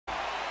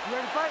You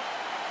ready to fight?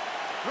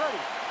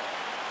 Ready.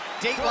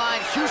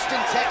 Dateline,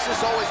 Houston, Texas,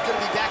 always going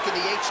to be back in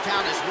the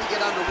H-Town as we get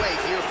underway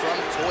here from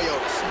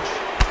Toyota.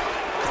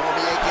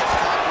 Cormier gets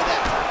caught with that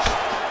punch.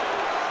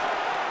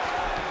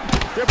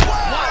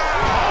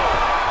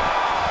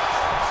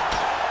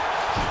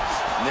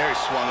 And there he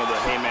swung with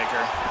a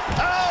haymaker.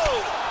 Oh!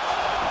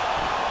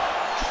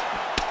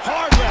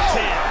 Hard left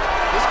hand.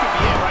 This could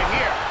be it right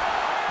here.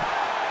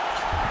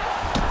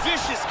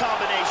 Vicious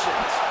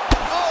combinations.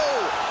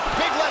 Oh!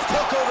 Big left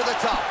hook over the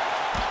top.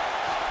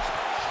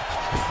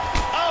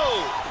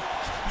 Oh!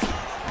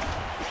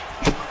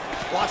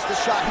 Watch the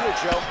shot here,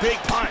 Joe. Big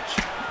punch.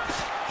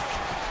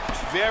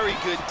 Very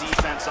good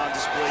defense on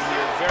display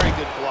here. Very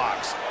good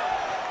blocks.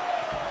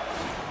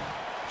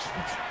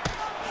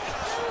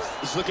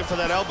 He's looking for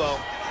that elbow.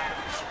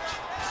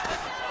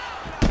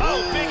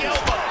 Oh, big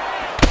elbow.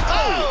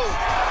 Oh!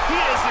 He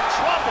is in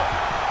trouble.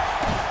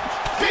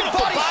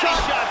 Beautiful body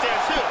shot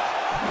there, too.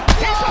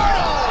 He's hurt.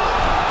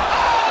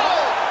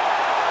 Oh!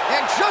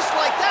 And just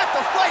like that,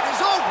 the fight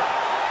is over.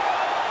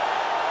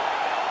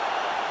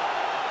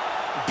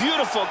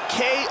 Beautiful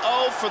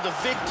KO for the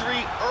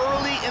victory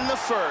early in the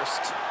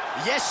first.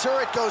 Yes,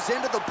 sir, it goes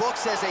into the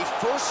books as a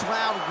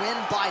first-round win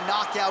by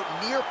knockout,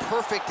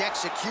 near-perfect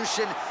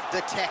execution.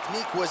 The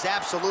technique was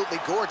absolutely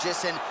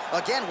gorgeous, and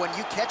again, when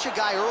you catch a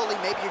guy early,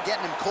 maybe you're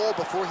getting him cold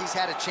before he's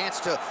had a chance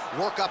to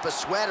work up a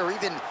sweat or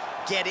even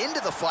get into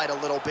the fight a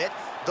little bit.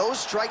 Those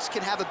strikes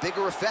can have a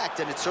bigger effect,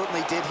 and it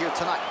certainly did here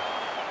tonight.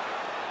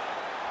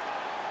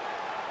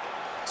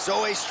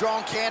 So a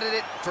strong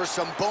candidate for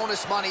some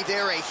bonus money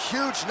there. A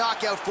huge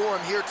knockout for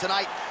him here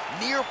tonight.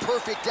 Near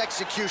perfect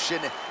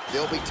execution.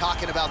 They'll be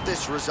talking about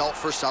this result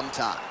for some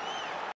time.